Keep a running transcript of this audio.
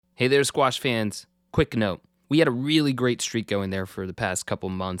Hey there, squash fans. Quick note. We had a really great streak going there for the past couple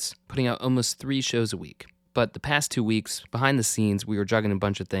months, putting out almost 3 shows a week. But the past 2 weeks, behind the scenes, we were juggling a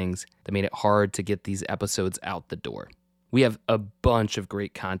bunch of things that made it hard to get these episodes out the door. We have a bunch of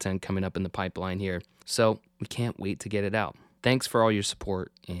great content coming up in the pipeline here, so we can't wait to get it out. Thanks for all your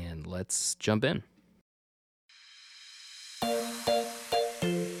support, and let's jump in.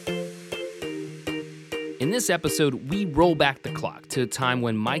 In this episode, we roll back the clock to a time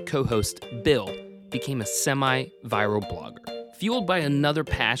when my co-host, Bill, became a semi-viral blogger, fueled by another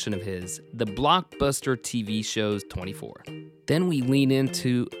passion of his, the blockbuster TV shows 24. Then we lean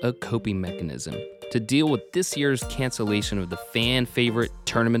into a coping mechanism to deal with this year's cancellation of the fan-favorite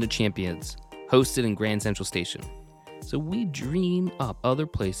Tournament of Champions, hosted in Grand Central Station. So we dream up other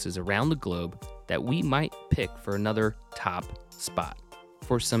places around the globe that we might pick for another top spot.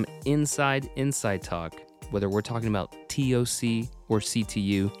 For some inside talk, whether we're talking about TOC or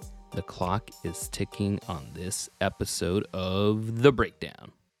CTU, the clock is ticking on this episode of The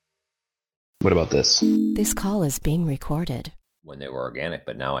Breakdown. What about this? This call is being recorded. When they were organic,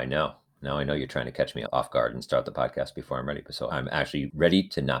 but now I know. Now I know you're trying to catch me off guard and start the podcast before I'm ready. So I'm actually ready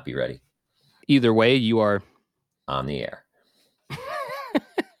to not be ready. Either way, you are on the air.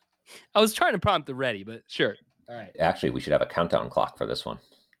 I was trying to prompt the ready, but sure. All right. Actually, we should have a countdown clock for this one.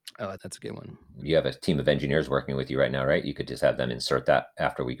 Oh, that's a good one. You have a team of engineers working with you right now, right? You could just have them insert that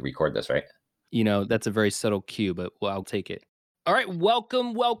after we record this, right? You know, that's a very subtle cue, but I'll take it. All right,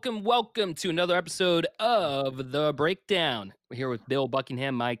 welcome to another episode of The Breakdown. We're here with Bill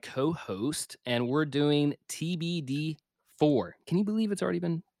Buckingham, my co-host, and we're doing TBD 4. Can you believe it's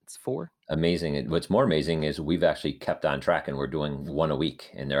 4? Amazing. What's more amazing is we've actually kept on track and we're doing one a week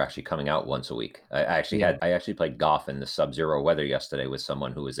and they're actually coming out once a week. I actually played golf in the sub-zero weather yesterday with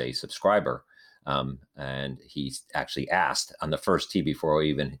someone who is a subscriber. And he actually asked on the first tee before we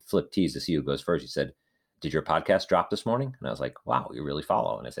even flipped tees to see who goes first. He said, "Did your podcast drop this morning?" And I was like, "Wow, you really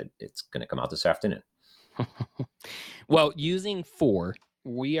follow." And I said, "It's going to come out this afternoon." Well, using 4,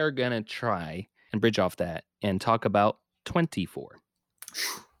 we are going to try and bridge off that and talk about 24.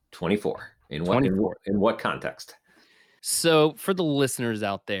 24. In what context? So for the listeners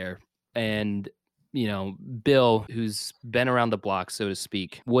out there, and you know, Bill, who's been around the block, so to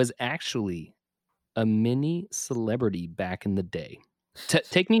speak, was actually a mini celebrity back in the day.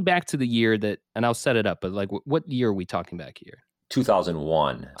 Take me back to the year that, and I'll set it up, but like, what year are we talking back here?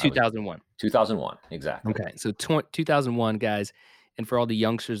 2001. 2001, exactly. Okay, so 2001, guys. And for all the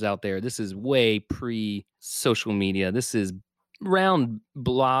youngsters out there, this is way pre-social media. This is around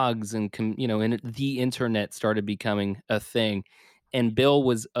blogs and, and the internet started becoming a thing. And Bill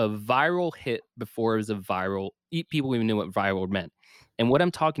was a viral hit before it was a viral. People even knew what viral meant. And what I'm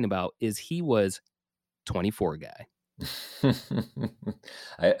talking about is he was 24 guy.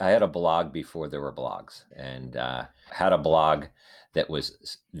 I had a blog before there were blogs, and had a blog that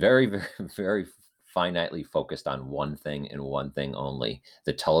was very, very, very finitely focused on one thing and one thing only: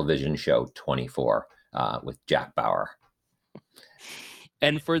 the television show 24 with Jack Bauer.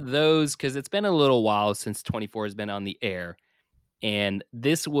 And for those, because it's been a little while since 24 has been on the air, and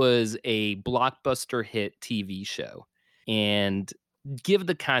this was a blockbuster hit TV show. And give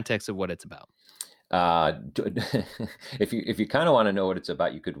the context of what it's about. If you kind of want to know what it's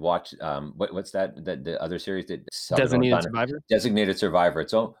about, you could watch what's that the other series that Designated Survivor. Designated Survivor.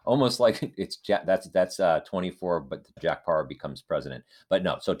 It's almost like it's that's 24, but Jack Bauer becomes president. But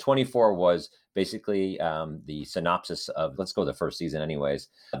no, so 24 was basically the synopsis of, let's go the first season anyways.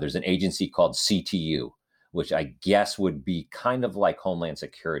 There's an agency called CTU, which I guess would be kind of like Homeland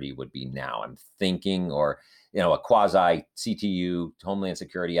Security would be now, I'm thinking, or a quasi CTU, Homeland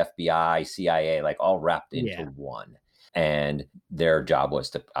Security, FBI, CIA, like all wrapped into one. And their job was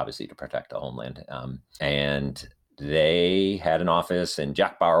to protect the homeland. And they had an office, and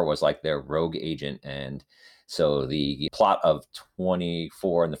Jack Bauer was like their rogue agent. And so the plot of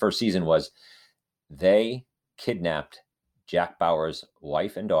 24 in the first season was they kidnapped Jack Bauer's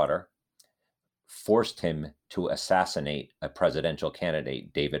wife and daughter, forced him to assassinate a presidential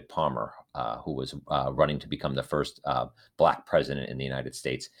candidate, David Palmer, who was running to become the first Black president in the United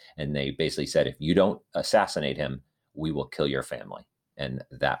States. And they basically said, if you don't assassinate him, we will kill your family. And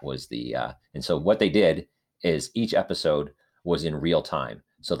that was and so what they did is each episode was in real time.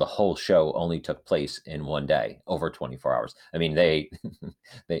 So the whole show only took place in one day, over 24 hours. I mean, they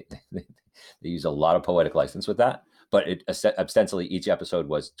use a lot of poetic license with that. But ostensibly, each episode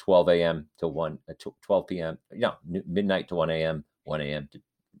was 12 a.m. to 12 p.m., midnight to 1 a.m., 1 a.m. to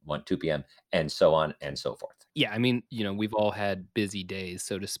 2 p.m., and so on and so forth. Yeah, I mean, we've all had busy days,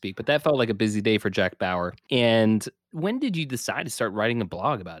 so to speak, but that felt like a busy day for Jack Bauer. And when did you decide to start writing a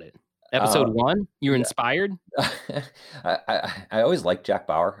blog about it? Episode Uh, 1? You were yeah. inspired? I always liked Jack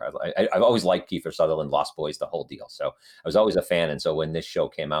Bauer. I've always liked Kiefer Sutherland, Lost Boys, the whole deal. So I was always a fan. And so when this show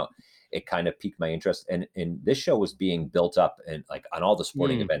came out, it kind of piqued my interest. And this show was being built up and like on all the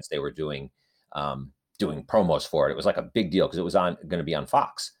sporting Mm, events they were doing promos for it. It was like a big deal because it was going to be on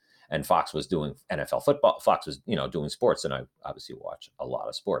Fox. And Fox was doing NFL football. Fox was, doing sports, and I obviously watch a lot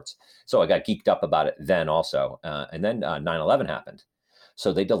of sports. So I got geeked up about it then also. And then 9/11 happened,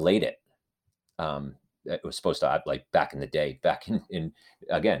 so they delayed it. It was supposed to like back in the day, back in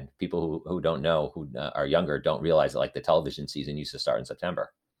again, people who don't know, who are younger, don't realize that like the television season used to start in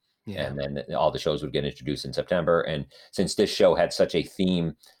September, yeah. and then all the shows would get introduced in September. And since this show had such a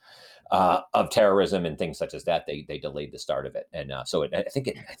theme of terrorism and things such as that, they delayed the start of it. And so I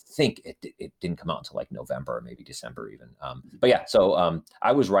think it didn't come out until like November or maybe December even. But yeah, so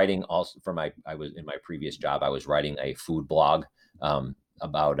I was writing also I was in my previous job, I was writing a food blog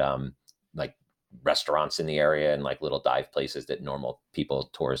about like restaurants in the area and like little dive places that normal people,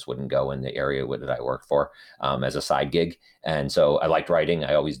 tourists wouldn't go in the area that I worked for as a side gig. And so I liked writing.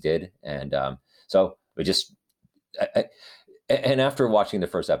 I always did. And so it just, and after watching the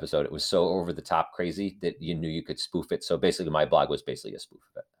first episode, it was so over the top crazy that you knew you could spoof it. So basically my blog was basically a spoof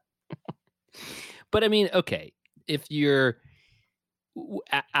of it. But I mean, okay, if you're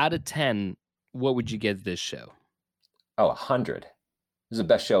out of 10, what would you give this show? Oh, 100. This is the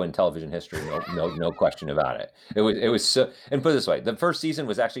best show in television history. No question about it. It was so, and put it this way, the first season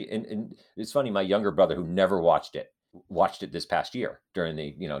was actually, and it's funny, my younger brother who never watched it this past year during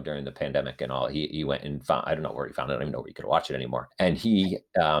the pandemic and all. He went and found, I don't know where he found it. I don't even know where you could watch it anymore. And he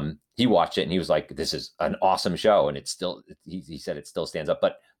watched it and he was like, this is an awesome show. And it's still, he said it still stands up.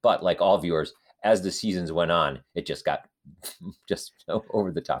 But like all viewers, as the seasons went on, it just got just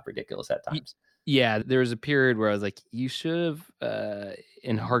over the top ridiculous at times. Yeah, there was a period where I was like, you should have,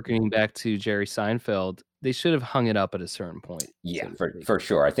 in harkening back to Jerry Seinfeld, they should have hung it up at a certain point. Yeah, So to speak. for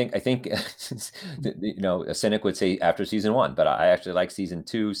sure. I think a cynic would say after season 1, but I actually like season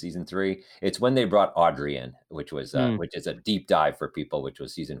 2, season 3. It's when they brought Audrey in, which was which is a deep dive for people, which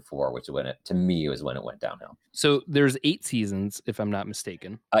was season 4, which when to me was when it went downhill. So there's 8 seasons, if I'm not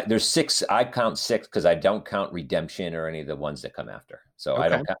mistaken. There's 6. I count 6 because I don't count Redemption or any of the ones that come after. So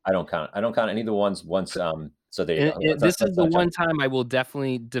Okay. I don't count any of the ones once. So there you go. This is the one time I will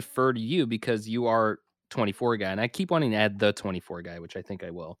definitely defer to you because you are 24 guy, and I keep wanting to add the 24 guy, which I think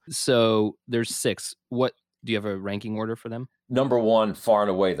I will. So there's 6. What do you have a ranking order for them? Number 1, far and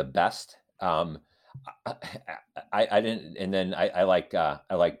away the best. I, I didn't, and then I like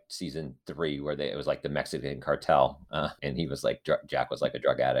season 3 where it was like the Mexican cartel, and he was like Jack was like a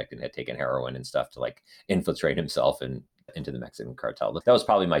drug addict and had taken heroin and stuff to like infiltrate himself and into the Mexican cartel. That was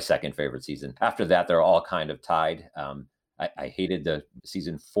probably my second favorite season. After that, they're all kind of tied. I hated the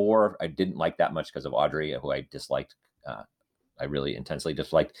season 4. I didn't like that much because of Audrey, who I disliked. I really intensely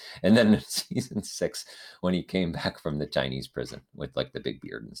disliked. And then season 6, when he came back from the Chinese prison with like the big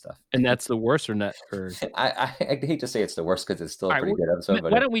beard and stuff. And that's the worst or not? Or I hate to say it's the worst because it's still a pretty good why episode.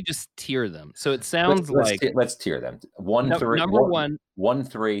 But don't we just tier them? So it sounds let's tier them. 1, 3, number 1, 1,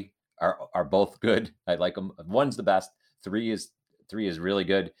 3 are both good. I like them. 1's the best. 3 is really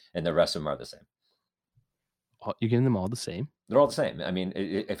good, and the rest of them are the same. you're getting them all the same. They're all the same. I mean,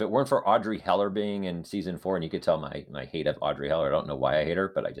 if it weren't for Audrey Heller being in season 4, and you could tell my hate of Audrey Heller, I don't know why I hate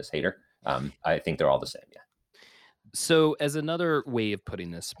her, but I just hate her. I think they're all the same. Yeah. So as another way of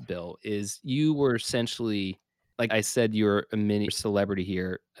putting this, Bill, is you were essentially, like I said, you're a mini celebrity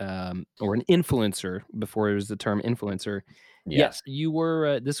here, or an influencer before it was the term influencer. Yes, you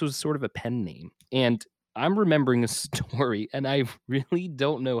were. This was sort of a pen name, and I'm remembering a story, and I really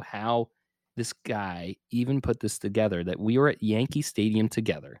don't know how this guy even put this together. That we were at Yankee Stadium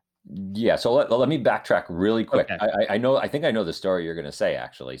together. Yeah, so let me backtrack really quick. Okay. I think I know the story you're going to say,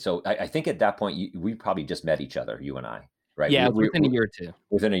 actually. So I think at that point we probably just met each other, you and I, right? Yeah, within a year or two.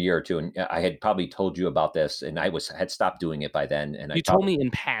 Within a year or two, and I had probably told you about this, and I had stopped doing it by then. And You told me in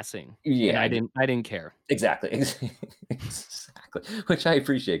passing. Yeah, and I didn't care. Exactly, which I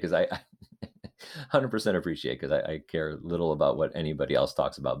appreciate because I 100% appreciate because I care little about what anybody else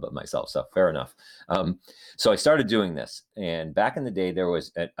talks about but myself. So fair enough. So I started doing this, and back in the day, there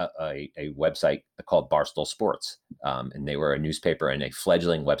was a website called Barstool Sports, and they were a newspaper and a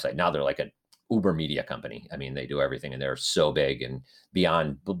fledgling website. Now they're like an uber media company. I mean, they do everything, and they're so big and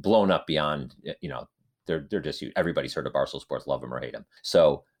blown up beyond. They're just huge. Everybody's heard of Barstool Sports, love them or hate them.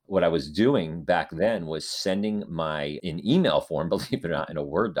 So what I was doing back then was sending in email form, believe it or not, in a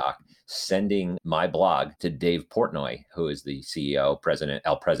Word doc, sending my blog to Dave Portnoy, who is the CEO, president,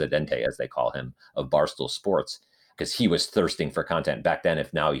 El Presidente, as they call him, of Barstool Sports, because he was thirsting for content back then.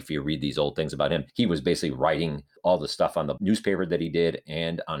 If you read these old things about him, he was basically writing all the stuff on the newspaper that he did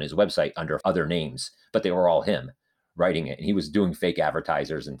and on his website under other names, but they were all him writing it. And he was doing fake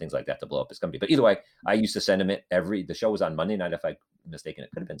advertisers and things like that to blow up his company. But either way, I used to send him it the show was on Monday night. If I'm mistaken,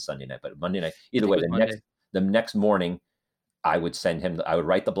 it could have been Sunday night, but Monday night. Either way, the next morning, I would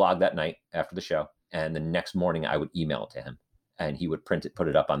write the blog that night after the show. And the next morning I would email it to him and he would put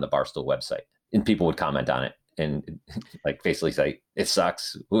it up on the Barstool website and people would comment on it. And like basically say, it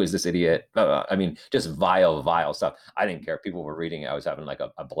sucks. Who is this idiot? I mean, just vile stuff. I didn't care. People were reading it. I was having like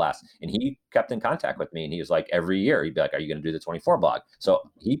a blast. And he kept in contact with me. And he was like, every year, he'd be like, are you going to do the 24 blog? So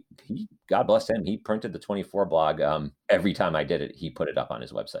he God bless him. He printed the 24 blog. Every time I did it, he put it up on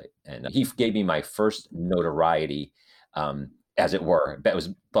his website. And he gave me my first notoriety, as it were.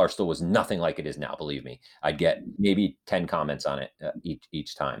 Barstool was nothing like it is now, believe me. I'd get maybe 10 comments on it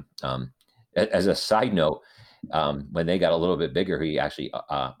each time. As a side note, when they got a little bit bigger, he actually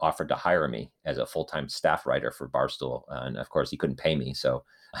offered to hire me as a full-time staff writer for Barstool. And of course, he couldn't pay me, so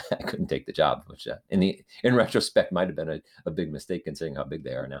I couldn't take the job, which in retrospect might have been a big mistake considering how big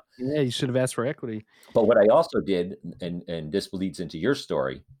they are now. Yeah, you should have asked for equity. But what I also did, and this leads into your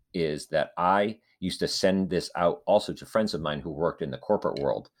story, is that I used to send this out also to friends of mine who worked in the corporate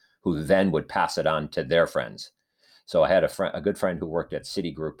world, who then would pass it on to their friends. So I had a good friend who worked at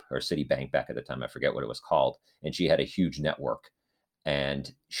Citigroup or Citibank back at the time. I forget what it was called. And she had a huge network.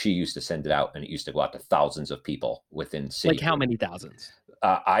 And she used to send it out, and it used to go out to thousands of people within Citigroup. Like how many thousands?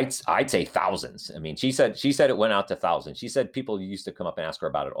 I'd say thousands. I mean, she said it went out to thousands. She said people used to come up and ask her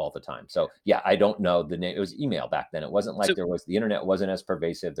about it all the time. So yeah, I don't know the name. It was email back then. It wasn't like the internet wasn't as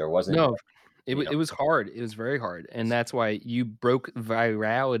pervasive. There wasn't. No, it was hard. It was very hard. And that's why you broke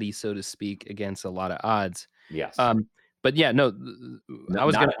virality, so to speak, against a lot of odds. Yes. But yeah, no,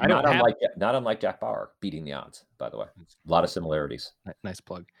 not unlike Jack Bauer beating the odds, by the way. A lot of similarities. Nice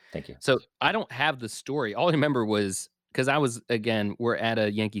plug. Thank you. So I don't have the story. All I remember was because we're at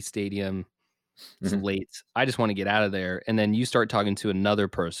a Yankee Stadium. It's late. I just want to get out of there. And then you start talking to another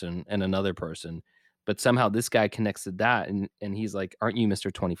person and another person. But somehow this guy connects to that, and he's like, "Aren't you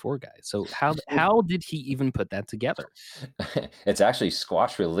Mr. 24 guy?" So how did he even put that together? It's actually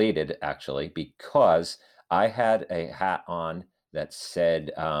squash related, because I had a hat on that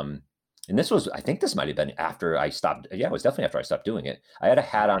said, and I think this might have been after I stopped. Yeah, it was definitely after I stopped doing it. I had a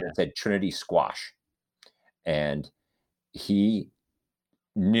hat on that said Trinity Squash, and he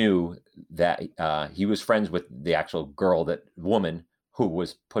knew that he was friends with the actual woman who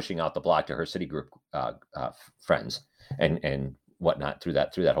was pushing out the blog to her Citigroup friends and whatnot through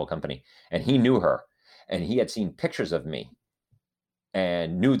that whole company. And he knew her, and he had seen pictures of me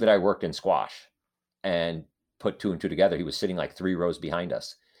and knew that I worked in squash and put two and two together. He was sitting like 3 rows behind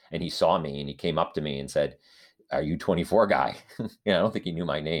us, and he saw me and he came up to me and said, "Are you 24 guy?" I don't think he knew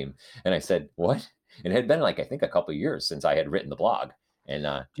my name. And I said, "What?" And it had been like, I think a couple of years since I had written the blog. And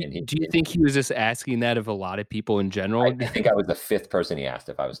do you think he was just asking that of a lot of people in general? I think I was the 5th person he asked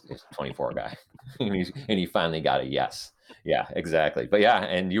if I was a 24 guy, and he finally got a yes. Yeah, exactly. But yeah,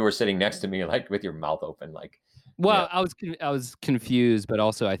 and you were sitting next to me like with your mouth open, like. Well, yeah. I was confused, but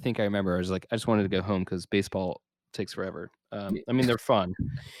also I think I remember I was like, I just wanted to go home because baseball takes forever. I mean, they're fun.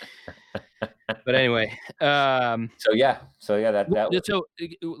 But anyway, so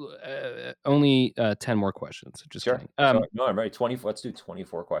only 10 more questions. Just sure. Kidding. No, I'm ready. 24. Let's do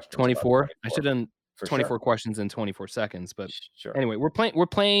 24 questions. 24. I should have done 24 questions in 24 seconds. But sure. Anyway, we're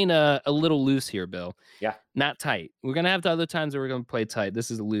playing a little loose here, Bill. Yeah. Not tight. We're gonna have the other times where we're gonna play tight.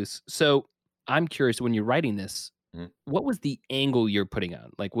 This is loose. So I'm curious, when you're writing this, what was the angle you're putting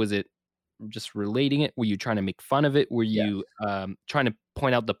on? Like, was it just relating it? Were you trying to make fun of it? Were you trying to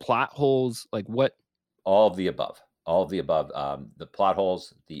point out the plot holes? Like what? All of the above. The plot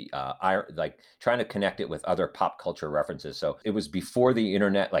holes, like trying to connect it with other pop culture references. So it was before the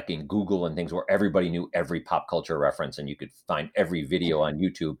internet, like in Google and things, where everybody knew every pop culture reference and you could find every video on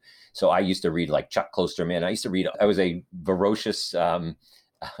YouTube. So I used to read like Chuck Klosterman. I was a voracious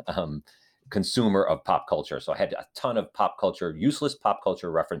consumer of pop culture. So I had a ton of useless pop culture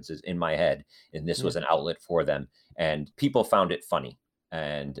references in my head. And this was an outlet for them. And people found it funny.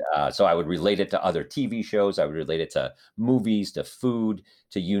 And so I would relate it to other TV shows. I would relate it to movies, to food,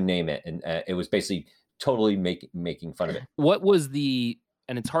 to you name it. And it was basically totally making fun of it. What was and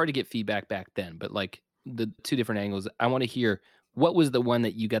it's hard to get feedback back then, but like the two different angles, I want to hear, what was the one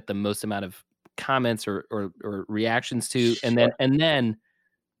that you got the most amount of comments or reactions to? Sure. And then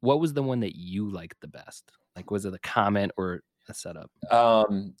what was the one that you liked the best? Like, was it a comment or a setup?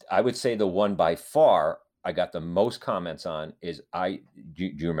 I would say the one by far I got the most comments on is do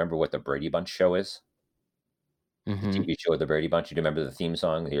you remember what the Brady Bunch show is? The Mhm. TV show of the Brady Bunch. Do you remember the theme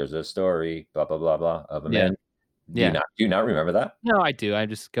song? Here's a story, blah blah blah blah, of a Yeah. man. Yeah. Do you not remember that? No, I do. I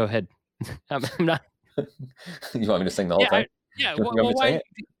just go ahead. I'm not. You want me to sing the whole thing? Yeah. You Well, want me to sing why? it?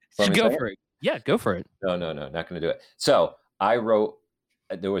 Want me to Go sing it? for it. Yeah, go for it. No, not gonna do it. So I wrote.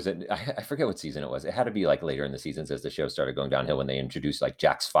 There was I forget what season it was. It had to be like later in the seasons as the show started going downhill when they introduced like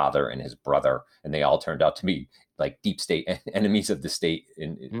Jack's father and his brother, and they all turned out to be like deep state enemies of the state,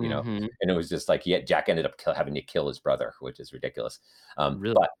 and Mhm. and it was just like Jack ended up having to kill his brother, which is ridiculous.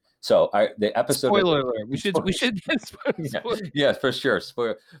 Really? But so the episode. Spoiler alert. We should. Yeah, yeah, for sure.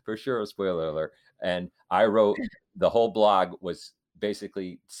 For sure, a spoiler alert. And I wrote the whole blog was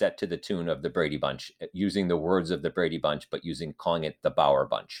basically set to the tune of the Brady Bunch, using the words of the Brady Bunch, but calling it the Bauer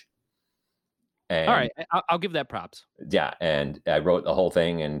Bunch. And All right, I'll give that props. yeah, and I wrote the whole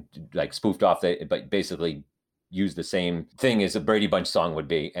thing and like spoofed off but basically used the same thing as a Brady Bunch song would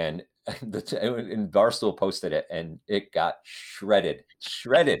be. And and Barstool posted it, and it got shredded.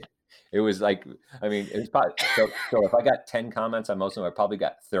 It was like, I mean, it was probably so if I got 10 comments on most of them, I probably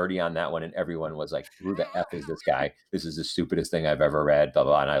got 30 on that one, and everyone was like, "Who the F is this guy? This is the stupidest thing I've ever read." Blah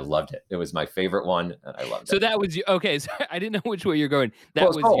blah, blah. And I loved it. It was my favorite one, and I loved it. So that was you. Okay, so I didn't know which way you're going. That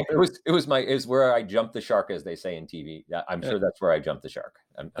Well, was cool. your, It was where I jumped the shark, as they say in TV. I'm sure that's where I jumped the shark.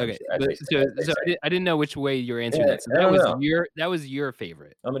 I'm okay. sure, as But, they say, I didn't know which way you're answering Yeah, that. So I don't know. that was your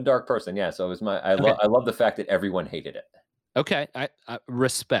favorite. I'm a dark person, yeah. So it was I Okay. love the fact that everyone hated it. Okay, I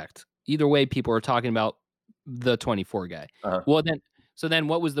respect. Either way, people are talking about the 24 guy. Uh-huh. Well, then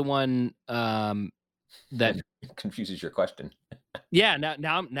what was the one that It confuses your question. Yeah,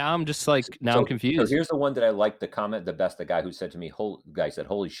 now I'm just like I'm confused. So here's the one that I liked the comment the best. The guy who said to me, guy said,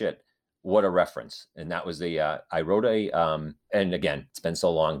 "Holy shit, what a reference!" And that was I wrote and again, it's been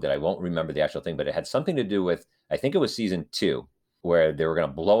so long that I won't remember the actual thing, but it had something to do with, I think it was season 2, where they were going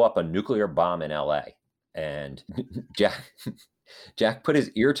to blow up a nuclear bomb in LA, and Jack put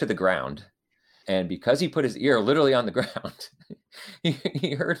his ear to the ground. And because he put his ear literally on the ground,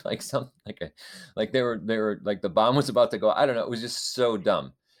 he heard like they were like the bomb was about to go. I don't know. It was just so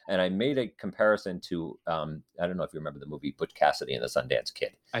dumb. And I made a comparison to I don't know if you remember the movie Butch Cassidy and the Sundance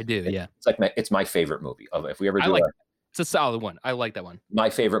Kid. I do, yeah. It's like it's my favorite movie. If we ever do it's a solid one. I like that one. My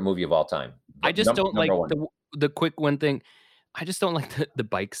favorite movie of all time. I just don't like the quick one thing. I just don't like the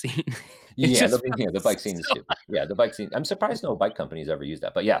bike scene. The bike scene is stupid. Yeah, the bike scene. I'm surprised no bike companies ever use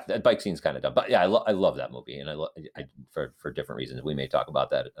that. But yeah, that bike scene's kind of dumb. But yeah, I love that movie, and for different reasons. We may talk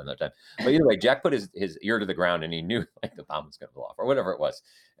about that another time. But either way, Jack put his ear to the ground, and he knew like the bomb was going to blow off or whatever it was.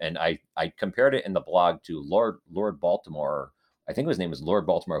 And I compared it in the blog to Lord Baltimore. I think his name was Lord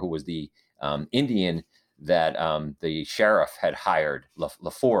Baltimore, who was the Indian that the sheriff had hired,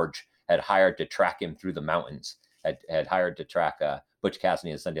 LaForge had hired to track him through the mountains. Had hired to track Butch Cassidy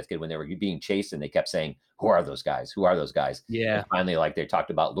and the Sundance Kid when they were being chased, and they kept saying, "Who are those guys? Who are those guys?" Yeah. And finally, like they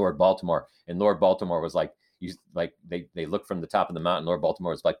talked about Lord Baltimore, and Lord Baltimore was like, they looked from the top of the mountain. Lord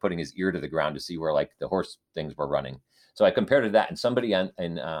Baltimore was like putting his ear to the ground to see where like the horse things were running. So I compared to that, and somebody I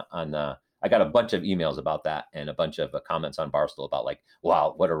got a bunch of emails about that and a bunch of comments on Barstool about like,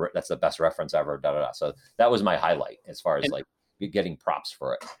 wow, that's the best reference ever. Da, da, da. So that was my highlight as far as like getting props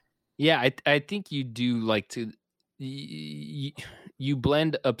for it. Yeah, I think you do like to. You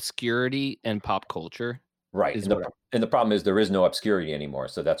blend obscurity and pop culture, right? And the problem is there is no obscurity anymore,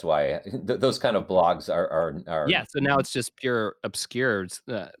 so that's why those kind of blogs are. Yeah, so now it's just pure obscure.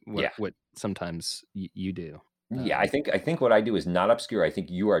 What sometimes you do. Yeah, I think what I do is not obscure. I think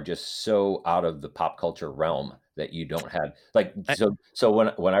you are just so out of the pop culture realm that you don't have like so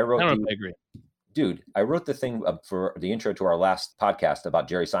when I wrote. I agree. Dude, I wrote the thing for the intro to our last podcast about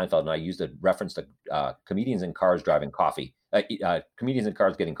Jerry Seinfeld, and I used a reference to comedians in cars driving coffee, comedians in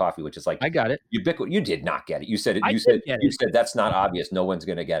cars getting coffee, which is like I got it. You did not get it. You said it. You said that's not obvious. No one's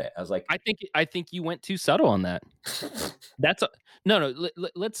gonna get it. I was like, I think you went too subtle on that. That's no.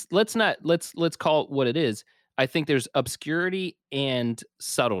 Let's call it what it is. I think there's obscurity and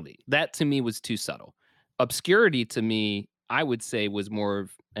subtlety. That to me was too subtle. Obscurity to me, I would say, was more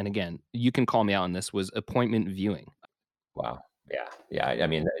of, and again, you can call me out on this, was appointment viewing. Wow. Yeah. I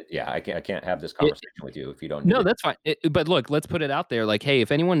mean, yeah, I can't have this conversation with you if you don't. No, that's fine. But look, let's put it out there. Like, hey,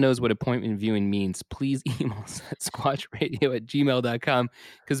 if anyone knows what appointment viewing means, please email us at squatchradio@gmail.com,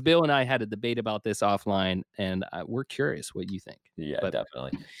 because Bill and I had a debate about this offline, and we're curious what you think. Yeah,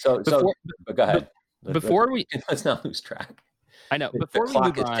 definitely. So go ahead. Let's not lose track. I know. The Before we clock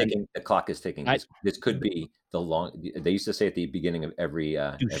move is on, ticking. The clock is ticking. I This could be the long. They used to say at the beginning of every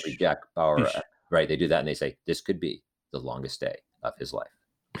Doosh, Jack Bauer, doosh. right? They do that, and they say this could be the longest day of his life.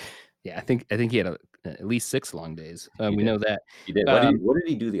 Yeah, I think he had at least 6 long days. He We did. know that. He did. Um, What did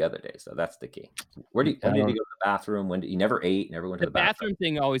he do the other day? So that's the key. When I did he don't. go to the bathroom? When did he never ate? Never went to The the bathroom. bathroom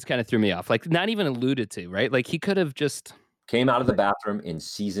thing always kind of threw me off. Like, not even alluded to, right? Like, he could have just. Came out of the bathroom in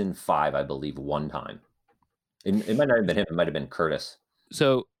season 5, I believe, one time. It might not have been him. It might have been Curtis.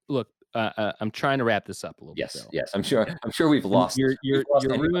 So look, I'm trying to wrap this up a little bit, Yes, Bill. yes. I'm sure. I'm sure we've And lost. you're We've lost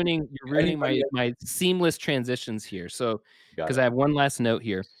ruining anybody. my seamless transitions here. So Got because it. I have one last note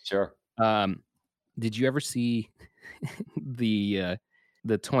here. Sure. Did you ever see the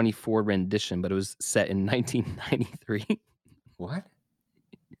 24 rendition, but it was set in 1993? What?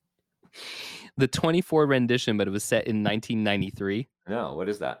 The 24 rendition, but it was set in 1993. No. What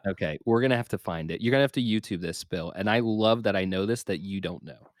is that? Okay, we're gonna have to find it. You're gonna have to YouTube this, Bill. And I love that I know this that you don't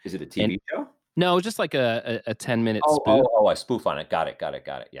know. Is it a TV show? No, just like a 10-minute Oh, spoof. a spoof on it. Got it.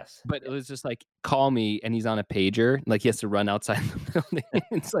 Yes. But it was just like, call me, and he's on a pager. Like, he has to run outside the building.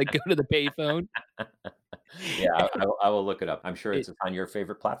 It's like, go to the payphone. Yeah, I will look it up. I'm sure it's on your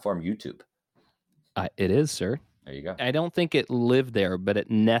favorite platform, YouTube. It is, sir. There you go. I don't think it lived there, but it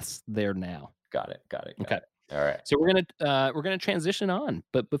nests there now. Got it. Okay. All right. So we're gonna transition on.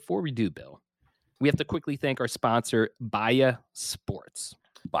 But before we do, Bill, we have to quickly thank our sponsor, Baya Sports.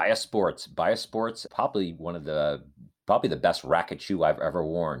 Baya Sports, probably the best racket shoe I've ever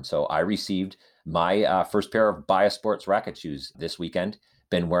worn. So I received my first pair of Baya Sports racket shoes this weekend.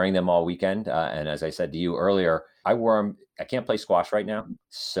 Been wearing them all weekend, and as I said to you earlier, I wore them. I can't play squash right now,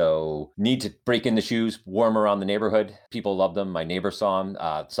 so need to break in the shoes, wear them around the neighborhood. People love them. My neighbor saw them,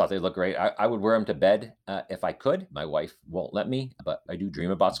 thought they looked great. I would wear them to bed if I could. My wife won't let me, but I do dream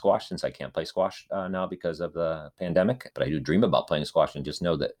about squash since I can't play squash now because of the pandemic. But I do dream about playing squash, and just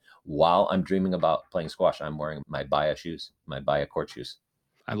know that while I'm dreaming about playing squash, I'm wearing my Baya shoes, my Baya court shoes.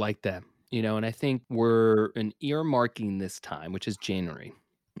 I like that. And I think we're earmarking this time, which is January.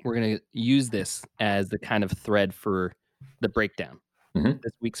 We're going to use this as the kind of thread for the breakdown,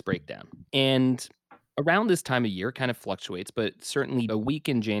 this week's breakdown. And around this time of year, kind of fluctuates, but certainly a week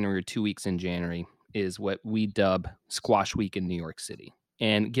in January or 2 weeks in January is what we dub Squash Week in New York City.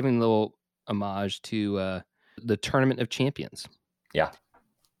 And giving a little homage to the Tournament of Champions. Yeah.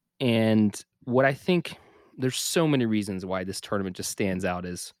 And what I think, there's so many reasons why this tournament just stands out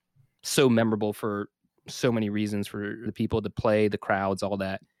as so memorable for so many reasons, for the people to play, the crowds, all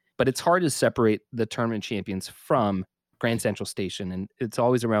that. But it's hard to separate the tournament champions from Grand Central Station. And it's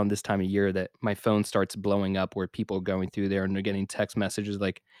always around this time of year that my phone starts blowing up where people are going through there and they're getting text messages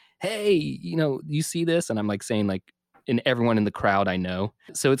like, hey, you see this? And I'm like saying, like, and everyone in the crowd I know.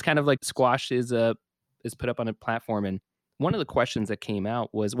 So it's kind of like squash is put up on a platform. And one of the questions that came out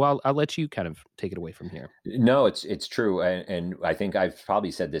was, well, I'll let you kind of take it away from here. No, it's true. And I think I've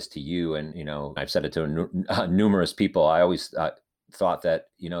probably said this to you, and, I've said it to numerous people. I always thought that,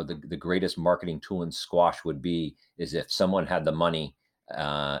 the greatest marketing tool in squash would be is if someone had the money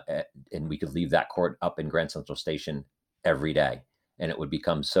and we could leave that court up in Grand Central Station every day. And it would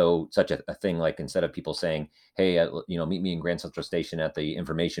become such a thing, like instead of people saying, hey, meet me in Grand Central Station at the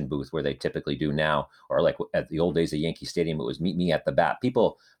information booth where they typically do now, or like at the old days of Yankee Stadium, it was meet me at the bat.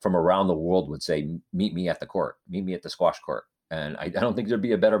 People from around the world would say, meet me at the court, meet me at the squash court. And I don't think there'd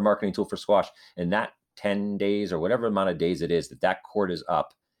be a better marketing tool for squash. And that 10 days or whatever amount of days it is that court is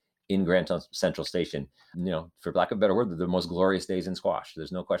up in Grand Central Station, for lack of a better word, the most glorious days in squash.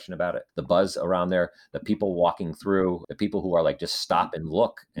 There's no question about it. The buzz around there, the people walking through, the people who are like, just stop and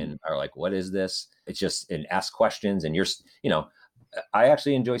look and are like, what is this? It's just, and ask questions. And I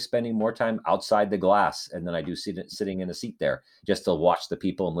actually enjoy spending more time outside the glass and then I do sitting in a seat there just to watch the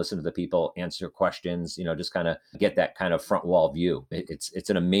people and listen to the people, answer questions, just kind of get that kind of front wall view. It's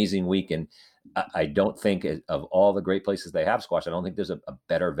an amazing week. And I don't think of all the great places they have squash, I don't think there's a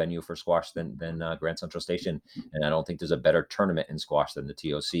better venue for squash than Grand Central Station. And I don't think there's a better tournament in squash than the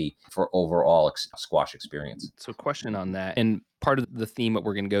TOC for overall squash experience. So question on that. And part of the theme that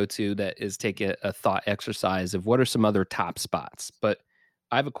we're going to go to that is take a thought exercise of what are some other top spots. But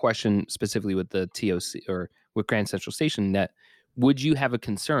I have a question specifically with the TOC or with Grand Central Station, that would you have a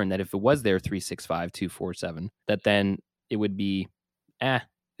concern that if it was there 365, 247, that then it would be,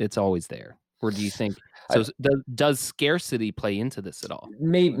 it's always there? Or do you think, so does scarcity play into this at all?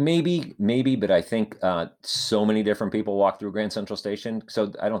 Maybe, but I think so many different people walk through Grand Central Station.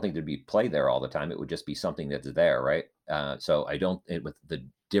 So I don't think there'd be play there all the time. It would just be something that's there, right? So I don't, with the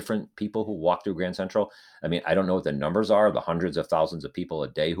different people who walk through Grand Central, I mean, I don't know what the numbers are, the hundreds of thousands of people a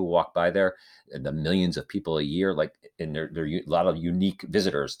day who walk by there, and the millions of people a year, like, and there are a lot of unique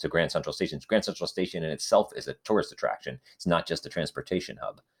visitors to Grand Central Station. Grand Central Station in itself is a tourist attraction. It's not just a transportation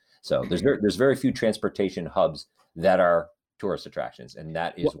hub. So there's very few transportation hubs that are tourist attractions, and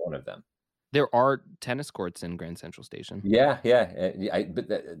that is one of them. There are tennis courts in Grand Central Station. Yeah.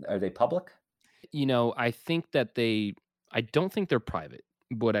 But are they public? I think that I don't think they're private.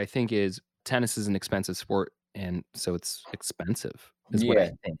 What I think is tennis is an expensive sport, and so it's expensive is what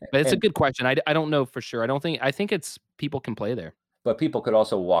I think. But it's a good question. I don't know for sure. I think it's people can play there. But people could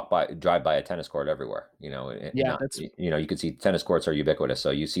also drive by a tennis court everywhere. Yeah, you could see tennis courts are ubiquitous,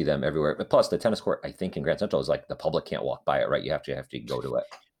 so you see them everywhere. But plus, the tennis court, I think, in Grand Central is like the public can't walk by it, right? You have to go to it.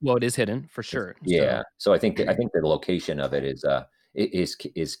 Well, it is hidden for sure. Yeah. So I think the location of it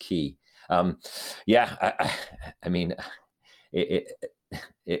is key. I mean,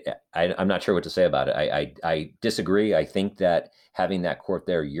 I'm not sure what to say about it. I disagree. I think that having that court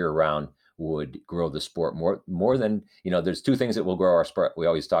there year round would grow the sport more than, there's two things that will grow our sport. We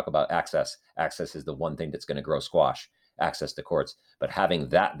always talk about access. Access is the one thing that's going to grow squash, access to courts. But having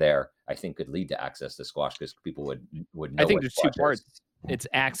that there, I think, could lead to access to squash, because people would know. I think there's two parts. It's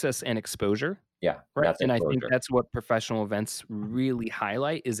access and exposure. Yeah. Right. And I think that's what professional events really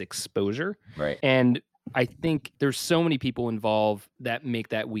highlight is exposure. Right. And I think there's so many people involved that make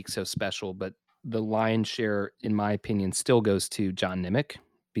that week so special, but the lion's share, in my opinion, still goes to John Nimick,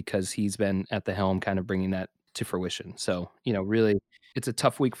 because he's been at the helm kind of bringing that to fruition. So, really, it's a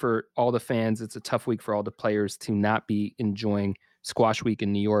tough week for all the fans. It's a tough week for all the players to not be enjoying Squash Week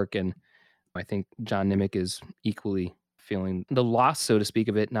in New York. And I think John Nimick is equally feeling the loss, so to speak,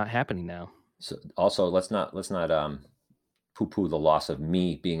 of it not happening now. So also, let's not poo-poo the loss of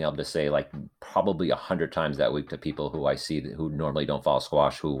me being able to say, like, probably 100 times that week to people who I see who normally don't follow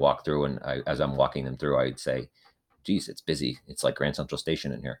squash, who walk through, and as I'm walking them through, I'd say, geez, it's busy. It's like Grand Central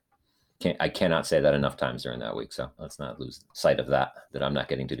Station in here. I cannot say that enough times during that week. So let's not lose sight of that I'm not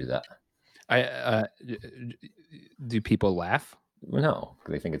getting to do that. Do people laugh? No,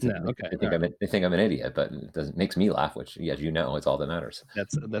 they think it's. No, okay. They think I'm an idiot, but it makes me laugh, which, as you know, it's all that matters.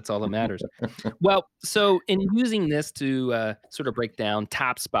 That's all that matters. Well, so in using this to sort of break down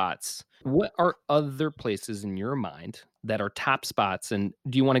top spots, what are other places in your mind that are top spots? And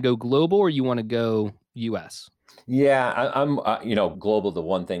do you want to go global or you want to go US? Yeah, I'm. Global.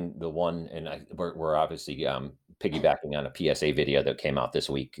 We're obviously piggybacking on a PSA video that came out this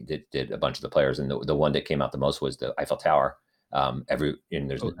week. Did a bunch of the players, and the one that came out the most was the Eiffel Tower.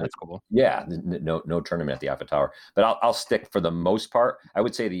 That's cool. Yeah, no tournament at the Eiffel Tower, but I'll stick for the most part. I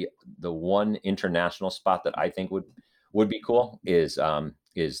would say the one international spot that I think would be cool is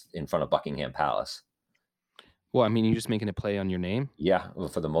in front of Buckingham Palace. Well, I mean, you're just making a play on your name. Yeah,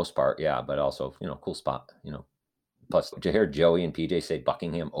 for the most part, yeah, but also, cool spot. Plus, did you hear Joey and PJ say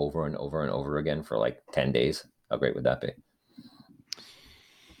Buckingham over and over and over again for like 10 days? How great would that be?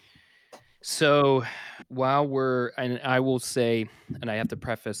 So and I will say, and I have to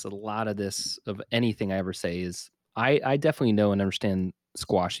preface a lot of this, of anything I ever say, is I definitely know and understand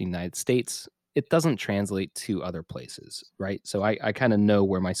squash in the United States. It doesn't translate to other places, right? So I kind of know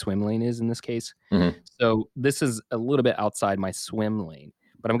where my swim lane is in this case. Mm-hmm. So this is a little bit outside my swim lane,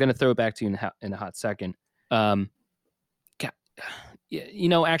 but I'm going to throw it back to you in a hot second.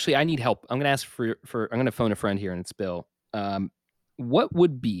 Actually, I need help. I'm going to ask I'm going to phone a friend here, and it's Bill. What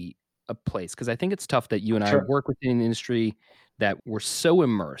would be a place? Because I think it's tough that you and I work within an industry that we're so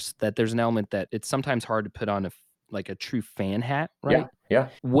immersed that there's an element that it's sometimes hard to put on a true fan hat, right? Yeah.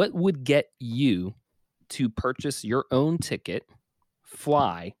 What would get you to purchase your own ticket,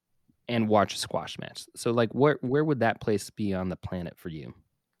 fly, and watch a squash match? So, like, where would that place be on the planet for you?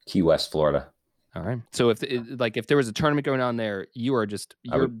 Key West, Florida. All right. So if there was a tournament going on there, your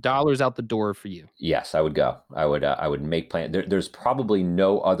dollars out the door for you. Yes, I would go. I would make plans. There's probably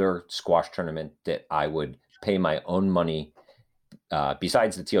no other squash tournament that I would pay my own money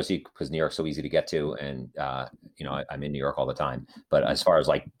besides the TOC, because New York's so easy to get to, and I'm in New York all the time. But as far as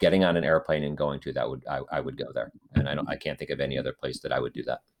like getting on an airplane and going to, I would go there, and I can't think of any other place that I would do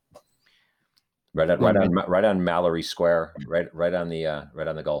that. Right on Mallory Square, right on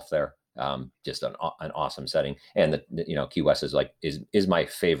the Gulf there. Just an awesome setting, and Key West is my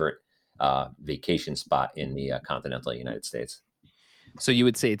favorite vacation spot in the continental United States. So you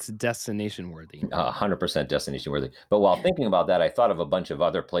would say it's destination worthy? 100% destination worthy. But while thinking about that, I thought of a bunch of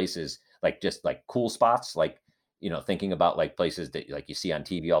other places, like just like cool spots, like thinking about like places that like you see on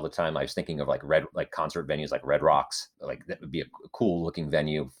TV all the time. I was thinking of like concert venues like Red Rocks. Like that would be a cool looking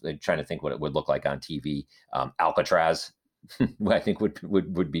venue. Trying to think what it would look like on TV. Alcatraz, I think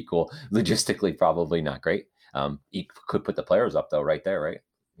would be cool. Logistically, probably not great. You could put the players up though, right there, right?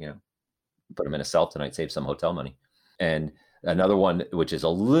 Put them in a cell tonight, save some hotel money. And another one, which is a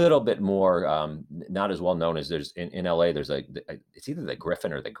little bit more not as well known, as there's in LA. There's it's either the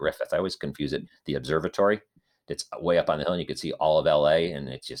Griffin or the Griffith. I always confuse it. The observatory. It's way up on the hill, and you can see all of LA, and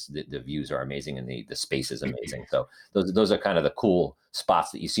it's just the views are amazing, and the space is amazing. So those are kind of the cool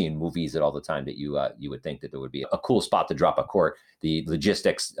spots that you see in movies all the time that you would think that there would be a cool spot to drop a court. The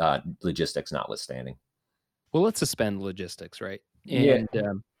logistics notwithstanding. Well, let's suspend logistics, right? And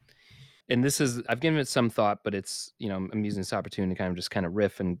and this is, I've given it some thought, but it's, I'm using this opportunity to kind of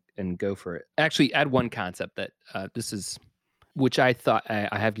riff and go for it. Actually, add one concept that this is, which I thought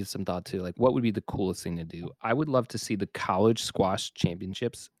I have given some thought to, like what would be the coolest thing to do? I would love to see the college squash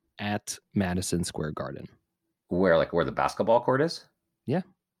championships at Madison Square Garden. Where the basketball court is? Yeah.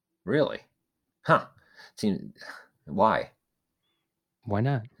 Really? Huh. Why? Why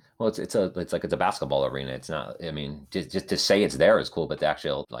not? Well, it's a basketball arena. It's not. I mean, just to say it's there is cool, but the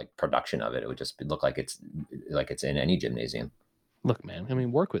actual like production of it would just look like it's in any gymnasium. Look, man. I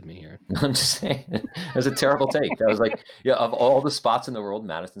mean, work with me here. I'm just saying, it was a terrible take. That was like, of all the spots in the world,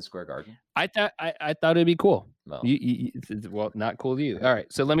 Madison Square Garden. I thought it'd be cool. Well, well, not cool to you. All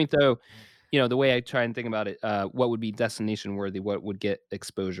right, so let me throw. The way I try and think about it, what would be destination worthy? What would get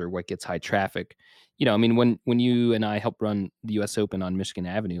exposure? What gets high traffic? I mean, when you and I helped run the U.S. Open on Michigan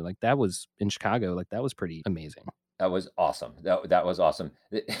Avenue, like that was in Chicago, like that was pretty amazing. That was awesome. That was awesome.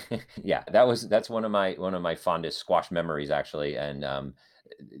 Yeah, that's one of my fondest squash memories, actually. And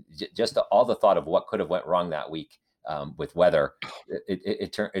just all the thought of what could have went wrong that week with weather.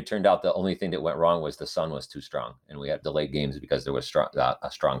 It turned out the only thing that went wrong was the sun was too strong, and we had delayed games because there was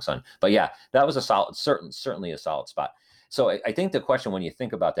a strong sun. But yeah, that was certainly a solid spot. So I think the question when you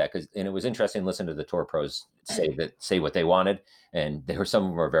think about that, and it was interesting to listen to the tour pros say what they wanted, and there were some of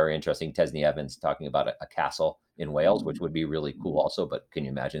them were very interesting. Tesney Evans talking about a castle in Wales, which would be really cool also, but can you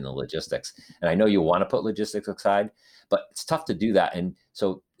imagine the logistics? And I know you want to put logistics aside, but it's tough to do that. And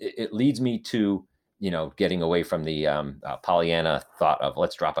so it leads me to, getting away from the Pollyanna thought of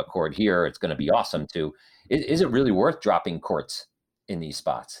let's drop a court here. It's going to be awesome too. Is it really worth dropping courts in these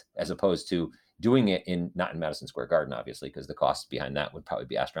spots as opposed to doing it not in Madison Square Garden, obviously, because the costs behind that would probably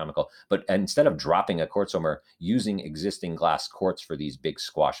be astronomical. But instead of dropping a court somewhere, using existing glass courts for these big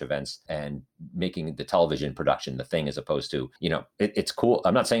squash events and making the television production the thing, as opposed to, it's cool.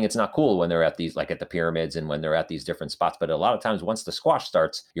 I'm not saying it's not cool when they're at these, like at the pyramids and when they're at these different spots. But a lot of times once the squash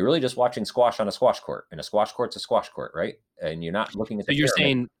starts, you're really just watching squash on a squash court, and a squash court's a squash court, right? And you're not looking at the So you're pyramid.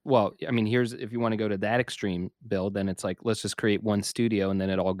 saying, well, I mean, if you want to go to that extreme, Bill, then it's like, let's just create one studio and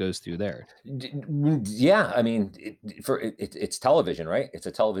then it all goes through there. Yeah. I mean, it's television, right? It's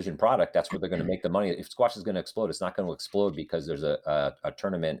a television product. That's where they're going to make the money. If squash is going to explode, it's not going to explode because there's a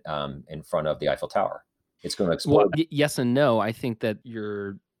tournament in front of the Eiffel Tower. It's going to explode. Well, yes and no. I think that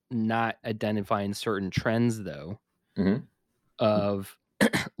you're not identifying certain trends, though, of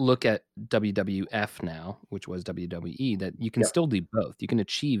look at WWF now, which was WWE, that you can still do both. You can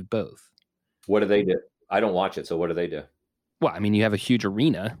achieve both. What do they do? I don't watch it. So what do they do? Well, I mean, you have a huge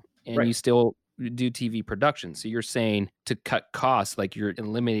arena and you still do TV production. So you're saying to cut costs, like you're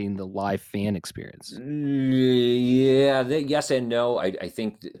eliminating the live fan experience. Yeah, yes and no. I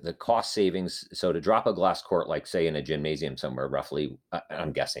think the cost savings. So to drop a glass court, like say in a gymnasium somewhere, roughly,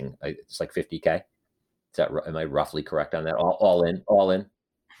 I'm guessing it's like $50K. Am I roughly correct on that? All in.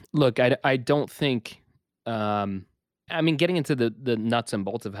 Look, I don't think. I mean, getting into the nuts and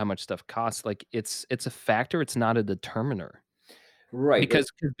bolts of how much stuff costs, like it's a factor. It's not a determiner, right?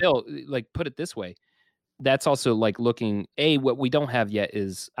 Because Bill, like, put it this way, that's also like looking. What we don't have yet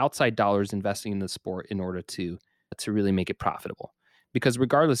is outside dollars investing in the sport in order to really make it profitable. Because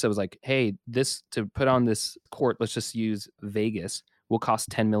regardless, it was like, hey, to put on this court, let's just use Vegas, will cost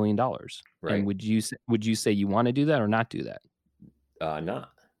 $10 million. Right. And would you say you want to do that or not do that? Not.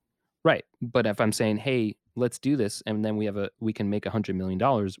 Right. But if I'm saying, hey, let's do this, and then we can make $100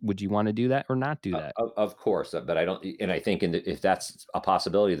 million, would you want to do that or not do that? Of course. But I don't, and I think if that's a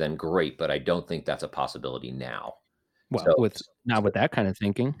possibility, then great. But I don't think that's a possibility now. Well, with that kind of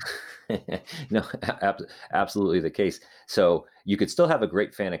thinking. No, absolutely the case. So you could still have a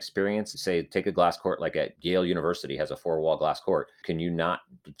great fan experience. Say, take a glass court like at Yale University has a 4-wall glass court. Can you not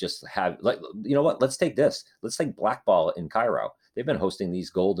just have, like, you know what? Let's take this. Let's take Blackball in Cairo. They've been hosting these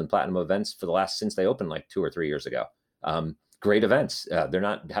gold and platinum events since they opened like 2 or 3 years ago. great events. They're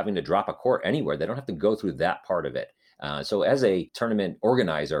not having to drop a court anywhere. They don't have to go through that part of it. So as a tournament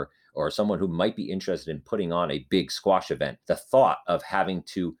organizer or someone who might be interested in putting on a big squash event, the thought of having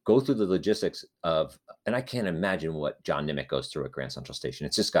to go through the logistics of, and I can't imagine what John Nimick goes through at Grand Central Station.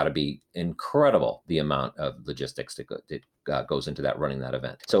 It's just got to be incredible, the amount of logistics that goes into that, running that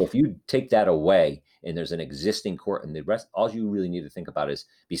event. So if you take that away and there's an existing court and the rest, all you really need to think about is,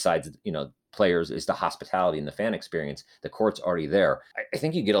 besides, players, is the hospitality and the fan experience. The court's already there. I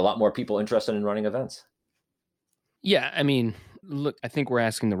think you get a lot more people interested in running events. Yeah, I mean, look, I think we're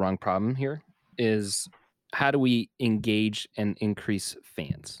asking the wrong problem here. Is how do we engage and increase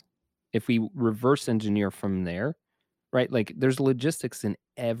fans? If we reverse engineer from there, right? Like there's logistics in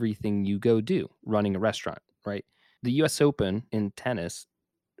everything you go do, running a restaurant, right? The US Open in tennis,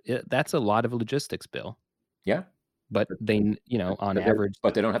 that's a lot of logistics, Bill. Yeah. But they, on average.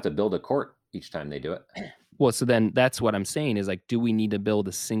 But they don't have to build a court each time they do it. Well, so then that's what I'm saying is like, do we need to build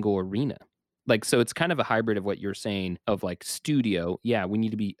a single arena? Like, so it's kind of a hybrid of what you're saying of like studio. Yeah, we need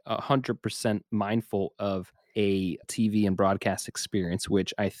to be 100% mindful of a TV and broadcast experience,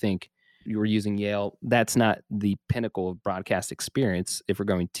 which I think you were using Yale. That's not the pinnacle of broadcast experience if we're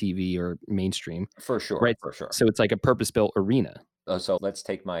going TV or mainstream. For sure, right? For sure. So it's like a purpose-built arena. So let's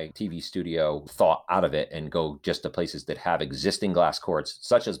take my TV studio thought out of it and go just to places that have existing glass courts,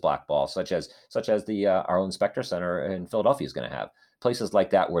 such as Blackball, such as the Arlen Specter Center in Philadelphia is going to have. Places like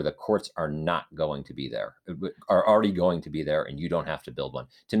that where the courts are not going to be there, are already going to be there, and you don't have to build one.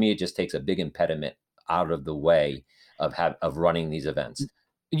 To me, it just takes a big impediment out of the way of running these events.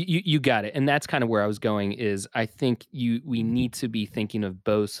 You got it. And that's kind of where I was going is I think we need to be thinking of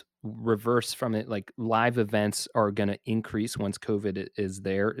both reverse from it. Like live events are going to increase once COVID is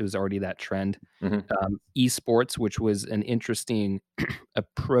there. It was already that trend. Mm-hmm. Esports, which was an interesting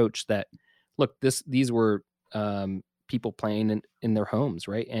approach that, look, these were people playing in their homes,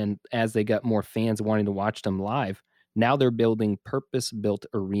 right? And as they got more fans wanting to watch them live, now they're building purpose-built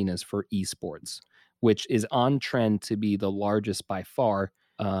arenas for esports, which is on trend to be the largest by far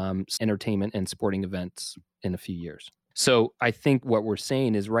entertainment and sporting events in a few years. So I think what we're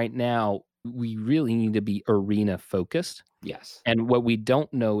saying is right now we really need to be arena focused. Yes. And what we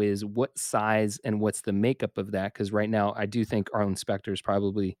don't know is what size and what's the makeup of that. Because right now I do think Arlen Specter is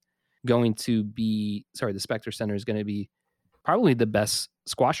probably going to be, the Specter Center is going to be probably the best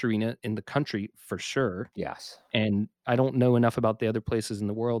squash arena in the country for sure. Yes. And I don't know enough about the other places in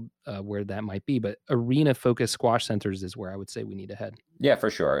the world where that might be, but arena-focused squash centers is where I would say we need to head. Yeah,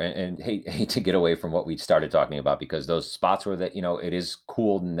 for sure. And hate to get away from what we started talking about, because those spots where that, it is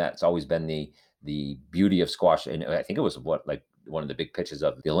cool, and that's always been the beauty of squash. And I think it was one of the big pitches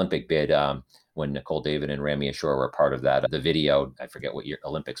of the Olympic bid when Nicole David and Rami Ashur were part of that. The video, I forget what year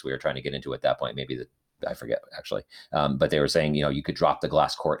Olympics we were trying to get into at that point, maybe I forget actually. But they were saying, you could drop the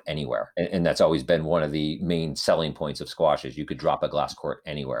glass court anywhere. And that's always been one of the main selling points of squash is you could drop a glass court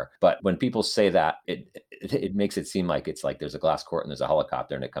anywhere. But when people say that, it makes it seem like it's like there's a glass court and there's a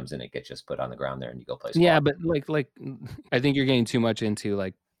helicopter and it comes in, it gets just put on the ground there and you go play squash. Yeah, but like I think you're getting too much into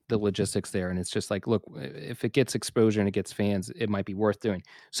like the logistics there. And it's just like, look, if it gets exposure and it gets fans, it might be worth doing.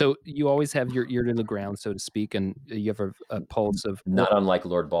 So you always have your ear to the ground, so to speak, and you have a pulse of... Not unlike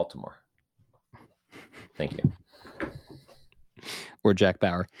Lord Baltimore. Thank you. Or Jack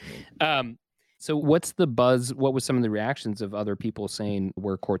Bauer. So what's the buzz? What was some of the reactions of other people saying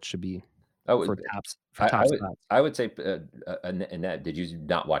where courts should be for top spots? I would say, Annette, did you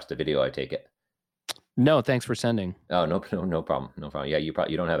not watch the video, I take it? No, thanks for sending. Oh, no problem. No problem. Yeah, you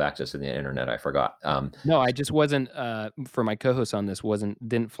don't have access to the internet. I forgot. No, I just wasn't, for my co-host on this,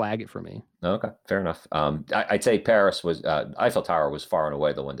 didn't flag it for me. Okay, fair enough. I'd say Paris was, Eiffel Tower was far and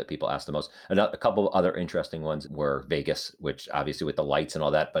away the one that people asked the most. A couple of other interesting ones were Vegas, which obviously with the lights and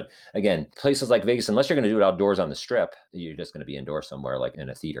all that. But again, places like Vegas, unless you're going to do it outdoors on the Strip, you're just going to be indoors somewhere like in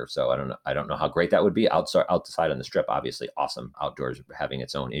a theater. So I don't know how great that would be. Outside on the Strip, obviously awesome. Outdoors having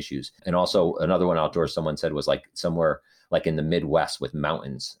its own issues. And also another one outdoors someone said was like somewhere like in the Midwest with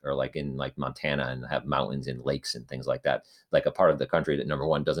mountains, or like in like Montana and have mountains and lakes and things like that. Like a part of the country that, number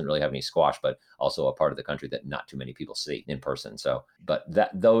one, doesn't really have any squash, but also a part of the country that not too many people see in person. So, but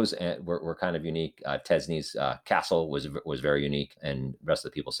those were kind of unique. Tesney's castle was very unique, and the rest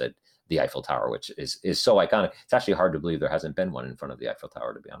of the people said the Eiffel Tower, which is so iconic. It's actually hard to believe there hasn't been one in front of the Eiffel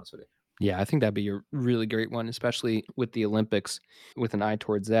Tower, to be honest with you. Yeah, I think that'd be a really great one, especially with the Olympics, with an eye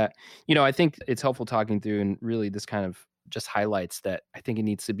towards that. I think it's helpful talking through, and really this kind of just highlights that I think it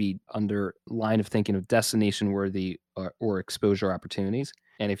needs to be under line of thinking of destination worthy or exposure opportunities.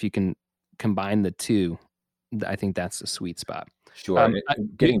 And if you can combine the two, I think that's the sweet spot. Sure.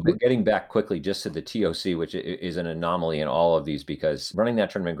 Getting back quickly just to the TOC, which is an anomaly in all of these, because running that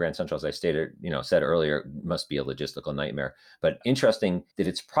tournament in Grand Central, as I said earlier, must be a logistical nightmare. But interesting that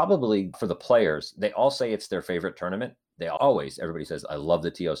it's probably for the players. They all say it's their favorite tournament. Everybody says, I love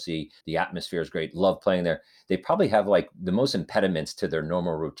the TOC. The atmosphere is great. Love playing there. They probably have like the most impediments to their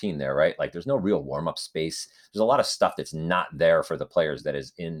normal routine there, right? Like there's no real warm-up space. There's a lot of stuff that's not there for the players that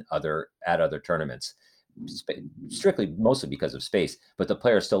is at other tournaments. Strictly mostly because of space, but the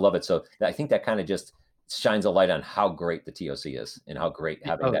players still love it. So I think that kind of just shines a light on how great the TOC is and how great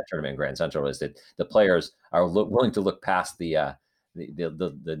having that tournament in Grand Central is, that the players are willing to look past the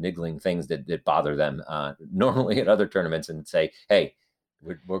niggling things that bother them normally at other tournaments and say, hey,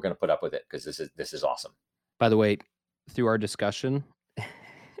 we're going to put up with it because this is awesome. By the way, through our discussion,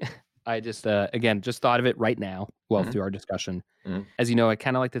 I just just thought of it right now. Well, through our discussion, as you know, I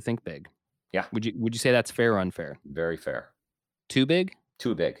kind of like to think big. Yeah. Would you say that's fair or unfair? Very fair. Too big?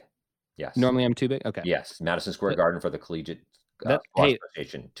 Too big. Yes. Normally I'm too big? Okay. Yes. Madison Square Garden for the collegiate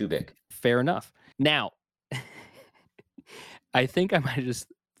association. Too big. Fair enough. Now, I think I might have just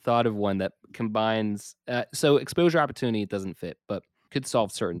thought of one that combines, so exposure opportunity doesn't fit, but could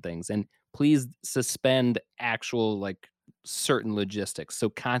solve certain things. And please suspend actual like certain logistics. So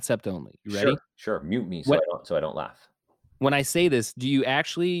concept only. You ready? Sure. Mute me so I don't laugh. When I say this, do you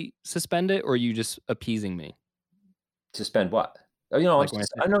actually suspend it or are you just appeasing me? Suspend what? Oh, I'm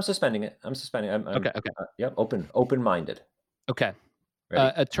suspending it. I'm suspending it. Okay. Yep. Open-minded. Okay.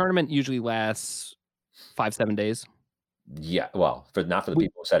 A tournament usually lasts 5-7 days. Yeah. Well, not for the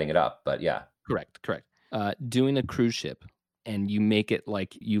people setting it up, but yeah. Correct. Doing a cruise ship and you make it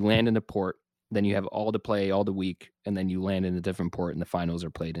like you land in a port, then you have all to play all the week, and then you land in a different port and the finals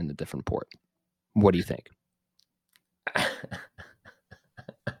are played in a different port. What do you think?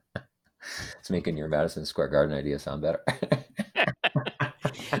 It's making your Madison Square Garden idea sound better.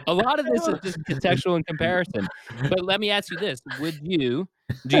 A lot of this is just contextual in comparison. But let me ask you this.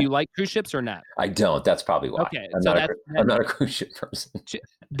 Do you like cruise ships or not? I don't. That's probably why. Okay. I'm not a cruise ship person.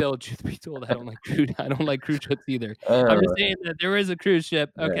 Bill, truth be told, I don't like cruise ships either. I'm just saying that there is a cruise ship.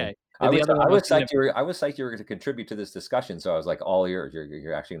 Okay. I was psyched you were going to contribute to this discussion. So I was like,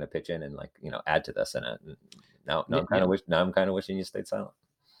 you're actually going to pitch in and add to this. And now I'm kind of wishing you stayed silent.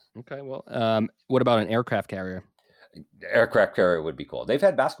 Okay. Well, what about an aircraft carrier? Aircraft carrier would be cool. They've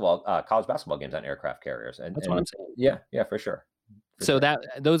had college basketball games on aircraft carriers. That's what I'm saying. Yeah, for sure.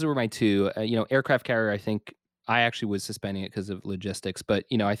 Those were my two. Aircraft carrier, I think I actually was suspending it because of logistics. But,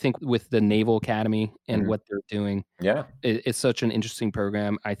 I think with the Naval Academy and what they're doing, it's such an interesting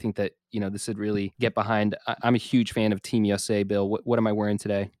program. I think that, this would really get behind. I'm a huge fan of Team USA, Bill. What am I wearing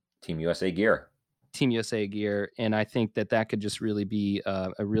today? Team USA gear. Team USA gear. And I think that could just really be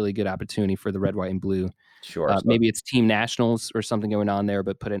a really good opportunity for the red, white, and blue. Sure. Maybe it's Team Nationals or something going on there,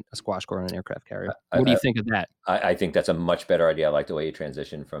 but put in a squash court on an aircraft carrier. What do you think of that? I think that's a much better idea. I like the way you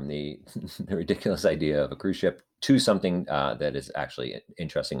transition from the ridiculous idea of a cruise ship to something that is actually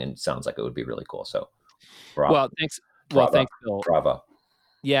interesting and sounds like it would be really cool. So, bravo. Well, thanks. Thanks, Bill. Bravo.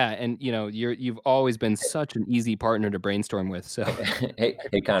 Yeah, and you've always been such an easy partner to brainstorm with. So, hey,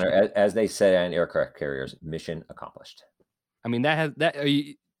 Connor, as they say on aircraft carriers, mission accomplished. I mean,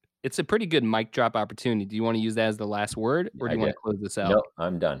 it's a pretty good mic drop opportunity. Do you want to use that as the last word, or do you want to close this out? No,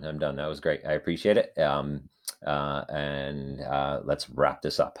 I'm done. That was great. I appreciate it. And let's wrap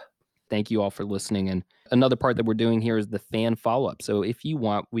this up. Thank you all for listening. And another part that we're doing here is the fan follow-up. So if you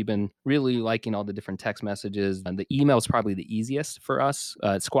want, we've been really liking all the different text messages. And the email is probably the easiest for us.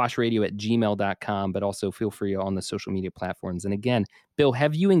 squashradio@gmail.com, but also feel free on the social media platforms. And again, Bill,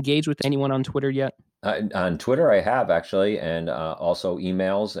 have you engaged with anyone on Twitter yet? On Twitter, I have actually, and also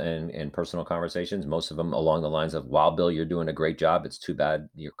emails and personal conversations, most of them along the lines of, wow, Bill, you're doing a great job. It's too bad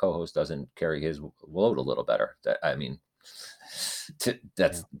your co-host doesn't carry his load a little better.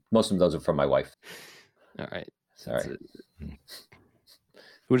 Most of those are from my wife. All right. Sorry.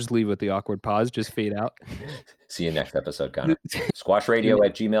 We'll just leave with the awkward pause. Just fade out. See you next episode, Connor.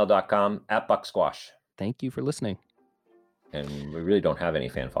 squashradio@gmail.com, @BuckSquash. Thank you for listening. And we really don't have any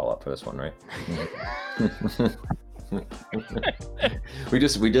fan follow-up for this one, right? We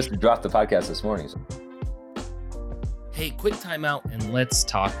just dropped the podcast this morning. So. Hey, quick timeout and let's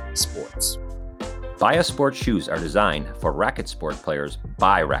talk sports. Baya Sports shoes are designed for racket sport players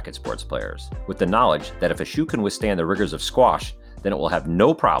by racket sports players, with the knowledge that if a shoe can withstand the rigors of squash, then it will have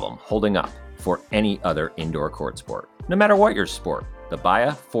no problem holding up for any other indoor court sport. No matter what your sport, the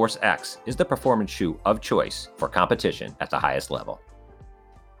Baya Force X is the performance shoe of choice for competition at the highest level.